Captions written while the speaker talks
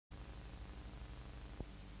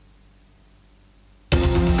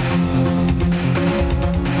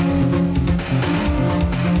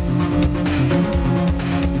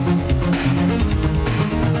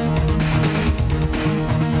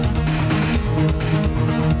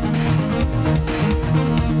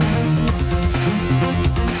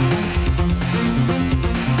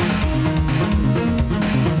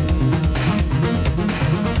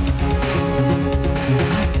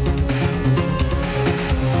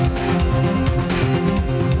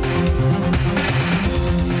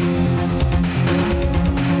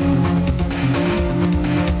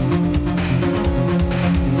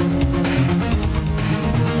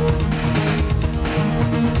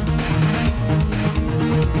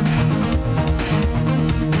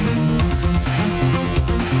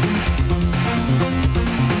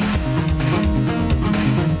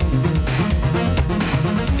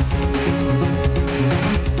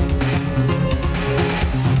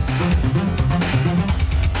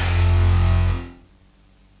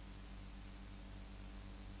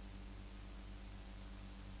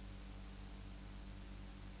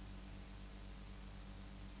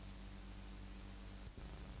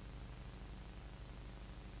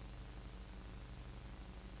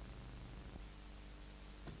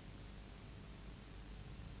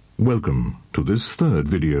Welcome to this third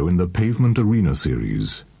video in the Pavement Arena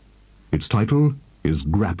series. Its title is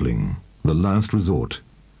Grappling, the Last Resort,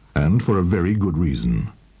 and for a very good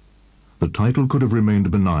reason. The title could have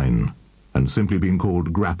remained benign and simply been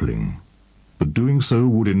called Grappling, but doing so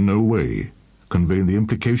would in no way convey the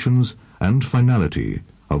implications and finality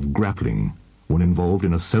of grappling when involved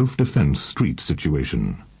in a self-defense street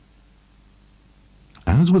situation.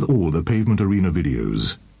 As with all the Pavement Arena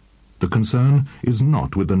videos, the concern is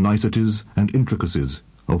not with the niceties and intricacies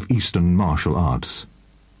of Eastern martial arts,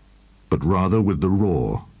 but rather with the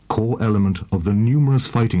raw, core element of the numerous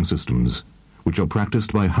fighting systems which are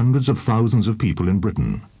practiced by hundreds of thousands of people in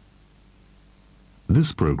Britain.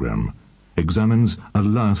 This program examines a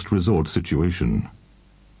last resort situation.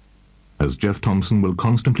 As Geoff Thompson will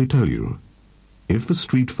constantly tell you, if a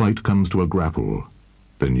street fight comes to a grapple,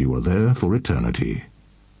 then you are there for eternity.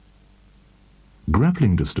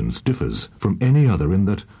 Grappling distance differs from any other in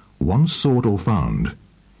that, once sought or found,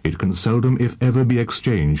 it can seldom if ever be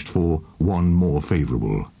exchanged for one more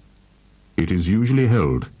favourable. It is usually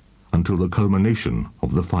held until the culmination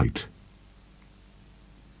of the fight.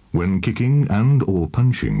 When kicking and or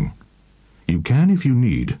punching, you can, if you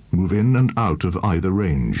need, move in and out of either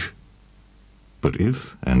range. But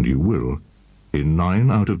if, and you will, in 9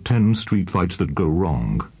 out of 10 street fights that go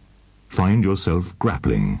wrong, find yourself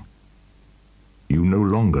grappling, you no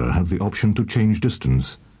longer have the option to change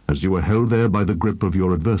distance, as you are held there by the grip of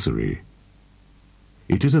your adversary.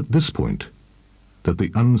 It is at this point that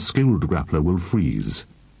the unskilled grappler will freeze.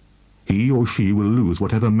 He or she will lose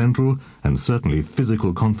whatever mental and certainly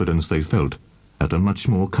physical confidence they felt at a much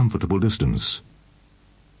more comfortable distance.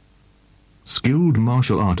 Skilled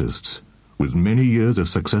martial artists, with many years of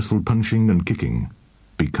successful punching and kicking,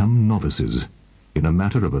 become novices in a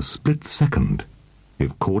matter of a split second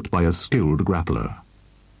if caught by a skilled grappler.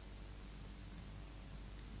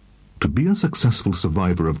 To be a successful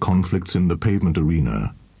survivor of conflicts in the pavement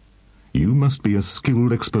arena, you must be a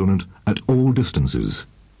skilled exponent at all distances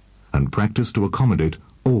and practice to accommodate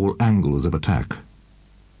all angles of attack.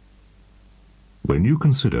 When you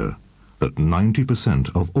consider that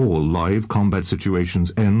 90% of all live combat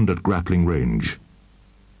situations end at grappling range,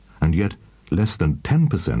 and yet less than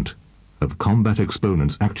 10% of combat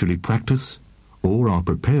exponents actually practice or are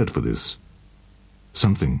prepared for this,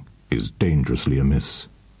 something is dangerously amiss.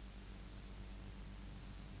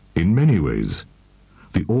 In many ways,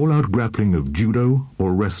 the all-out grappling of judo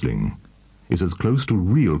or wrestling is as close to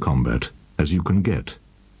real combat as you can get,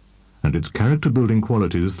 and its character-building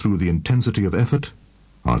qualities through the intensity of effort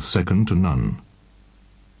are second to none.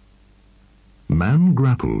 Man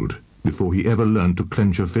grappled before he ever learned to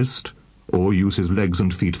clench a fist or use his legs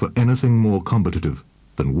and feet for anything more combative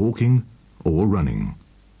than walking or running.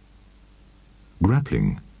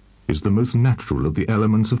 Grappling is the most natural of the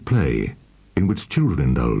elements of play in which children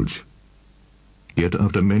indulge. Yet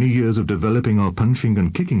after many years of developing our punching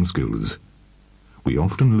and kicking skills, we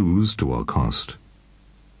often lose to our cost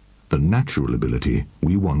the natural ability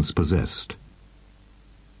we once possessed.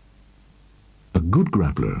 A good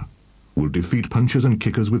grappler will defeat punchers and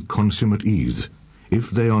kickers with consummate ease if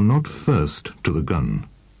they are not first to the gun.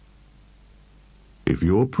 If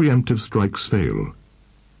your preemptive strikes fail,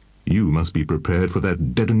 you must be prepared for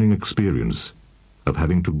that deadening experience of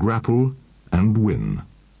having to grapple and win.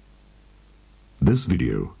 This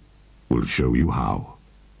video will show you how.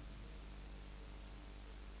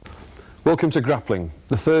 Welcome to Grappling,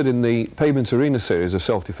 the third in the Pavement Arena series of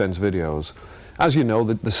self-defense videos. As you know,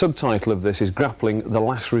 the subtitle of this is Grappling, the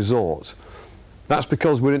Last Resort. That's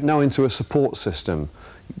because we're now into a support system.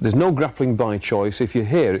 There's no grappling by choice. If you're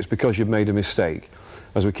here, it's because you've made a mistake.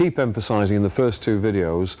 As we keep emphasising in the first two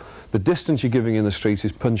videos, the distance you're giving in the street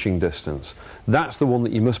is punching distance. That's the one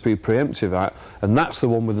that you must be preemptive at, and that's the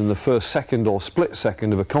one within the first second or split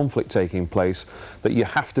second of a conflict taking place that you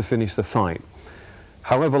have to finish the fight.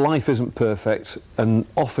 However, life isn't perfect, and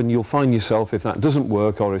often you'll find yourself, if that doesn't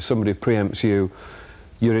work or if somebody preempts you,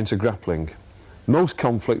 you're into grappling. Most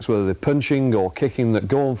conflicts, whether they're punching or kicking, that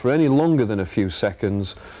go on for any longer than a few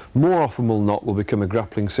seconds, more often will not will become a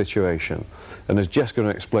grappling situation. And as Jeff's going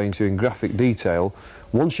to explain to you in graphic detail,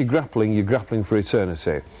 once you're grappling for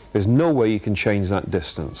eternity. There's no way you can change that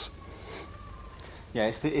distance.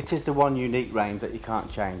 Yeah, it is the one unique range that you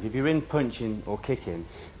can't change. If you're in punching or kicking,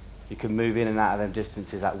 you can move in and out of them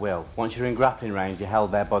distances at will. Once you're in grappling range, you're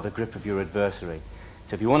held there by the grip of your adversary.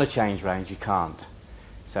 So if you want to change range, you can't.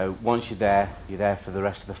 So once you're there for the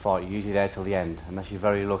rest of the fight. You're usually there till the end, unless you're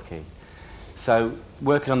very lucky. So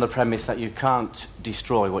working on the premise that you can't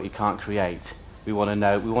destroy what you can't create, we want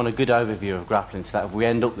a good overview of grappling so that if we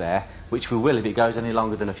end up there, which we will if it goes any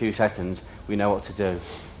longer than a few seconds, we know what to do.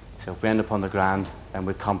 So if we end up on the ground, then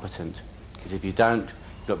we're competent. Because if you don't,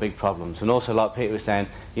 you've got big problems. And also, like Peter was saying,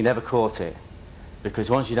 you never caught it. Because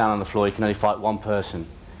once you're down on the floor, you can only fight one person.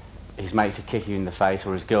 His mates are kicking you in the face,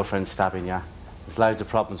 or his girlfriend's stabbing you. There's loads of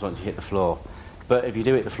problems once you hit the floor. But if you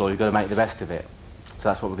do hit the floor, you've got to make the best of it. So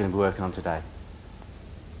that's what we're going to be working on today.